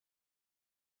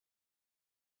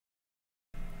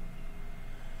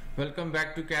Welcome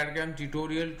back to CAD/CAM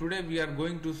tutorial. Today we are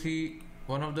going to see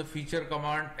one of the feature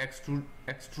command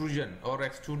extrusion or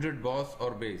extruded boss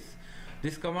or base.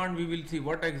 This command we will see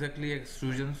what exactly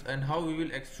extrusions and how we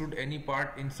will extrude any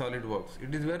part in SolidWorks.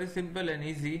 It is very simple and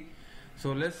easy.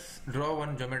 So let's draw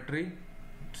one geometry.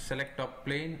 Select top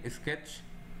plane, sketch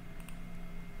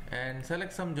and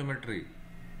select some geometry.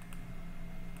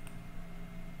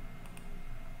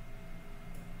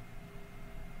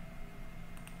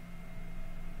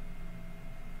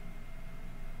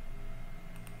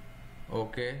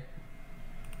 Okay,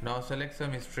 now select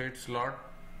some straight slot.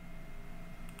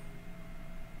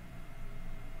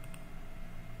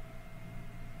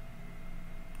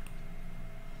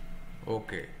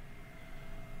 Okay,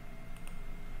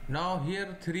 now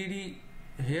here 3D,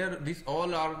 here this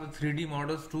all are the 3D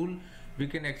models tool. We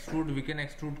can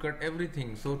extrude, cut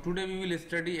everything. So today we will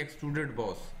study extruded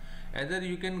boss. Either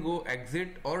you can go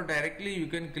exit or directly you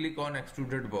can click on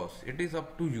extruded boss. It is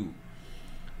up to you.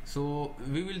 So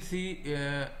we will see,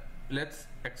 let's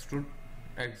extrude,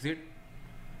 exit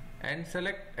and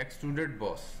select extruded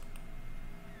boss.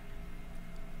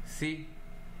 See,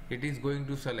 it is going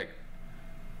to select,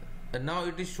 and now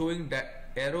it is showing that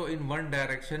arrow in one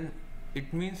direction.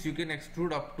 It means you can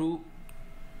extrude up to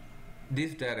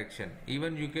this direction,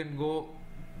 even you can go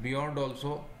beyond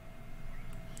also.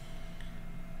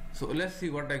 So let's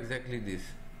see what exactly this.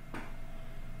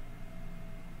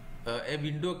 A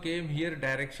window came here,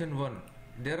 direction 1.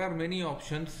 There are many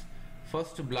options.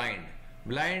 First, blind.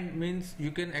 Blind means you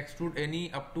can extrude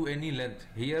any up to any length.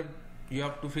 Here you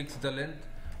have to fix the length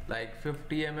like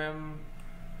 50 mm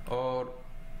or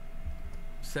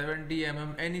 70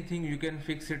 mm, anything you can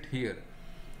fix it here.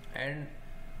 And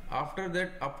after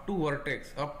that, up to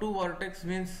vertex. Up to vertex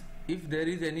means if there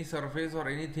is any surface or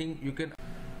anything you can.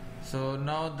 So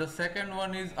now the second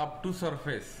one is up to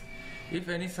surface. If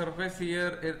any surface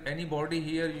here, any body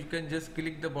here, you can just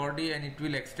click the body and it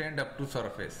will extend up to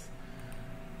surface.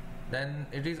 Then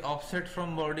it is offset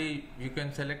from body. You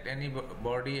can select any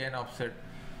body and offset.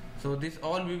 So this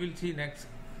all we will see next.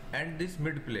 And this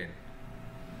mid plane.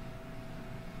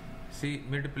 See,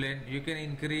 mid plane, you can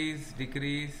increase,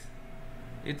 decrease.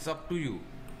 It's up to you.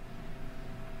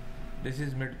 This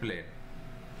is mid plane.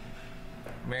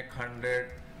 Make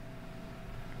 100.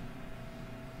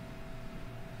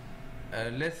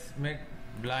 Let's make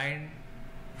blind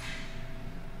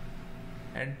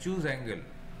and choose angle.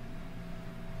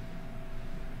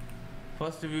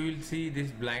 First we will see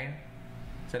this blind.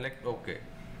 Select OK.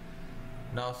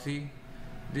 Now see,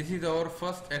 this is our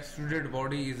first extruded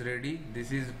body is ready.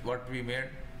 This is what we made.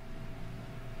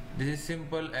 This is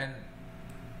simple and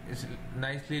is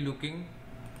nicely looking.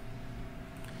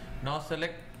 Now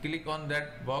click on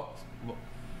that box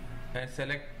and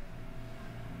select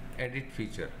edit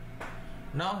feature.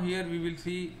 Now here we will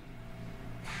see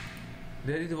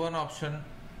there is one option.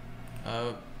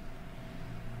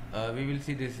 We will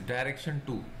see this direction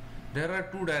 2. There are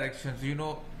two directions, you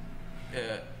know.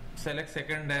 Select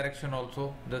second direction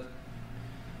also. The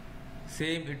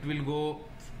same, it will go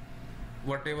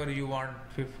whatever you want,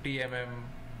 50 mm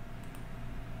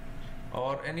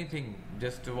or anything.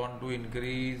 Just want to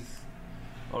increase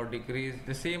or decrease.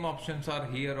 The same options are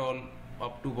here, all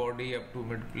up to body, up to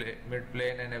mid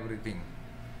plane and everything.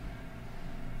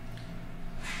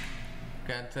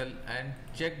 Cancel and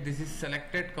check. This is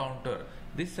selected counter.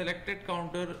 This selected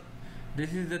counter,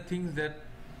 this is the things that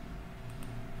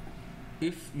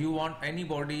if you want any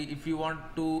body, if you want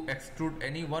to extrude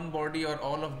any one body or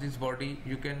all of this body,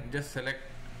 you can just select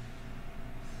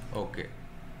OK.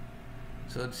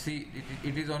 So see,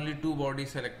 it is only two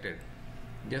bodies selected.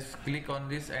 Just click on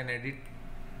this and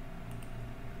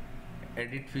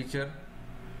edit feature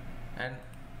and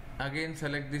again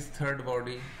select this third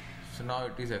body. So now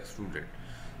it is extruded.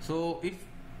 So if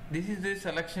this is the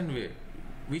selection way,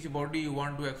 which body you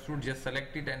want to extrude, just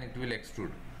select it and it will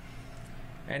extrude.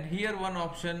 And here one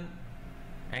option,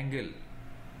 angle.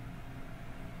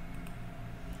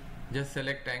 Just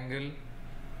select angle,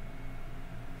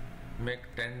 make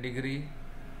 10 degree.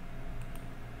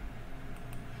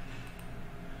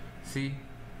 See,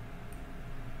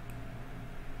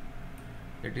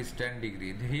 it is 10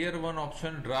 degree. Here one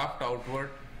option, draft outward.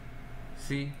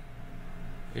 See,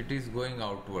 it is going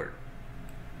outward.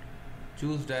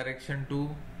 Choose direction 2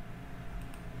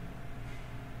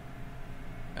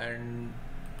 and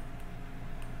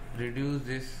reduce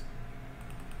this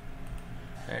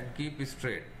and keep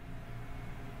straight.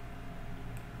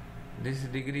 This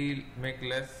degree make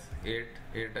less, 8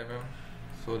 mm,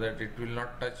 so that it will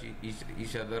not touch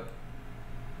each other.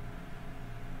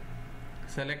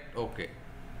 Select OK.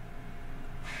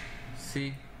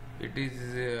 See, it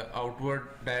is outward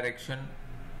direction.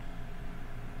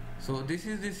 So this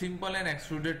is the simple and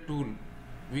extruded tool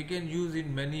we can use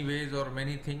in many ways or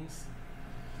many things.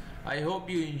 I hope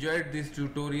you enjoyed this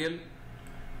tutorial.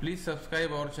 Please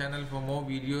subscribe our channel for more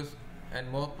videos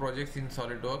and more projects in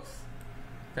SolidWorks.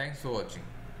 Thanks for watching.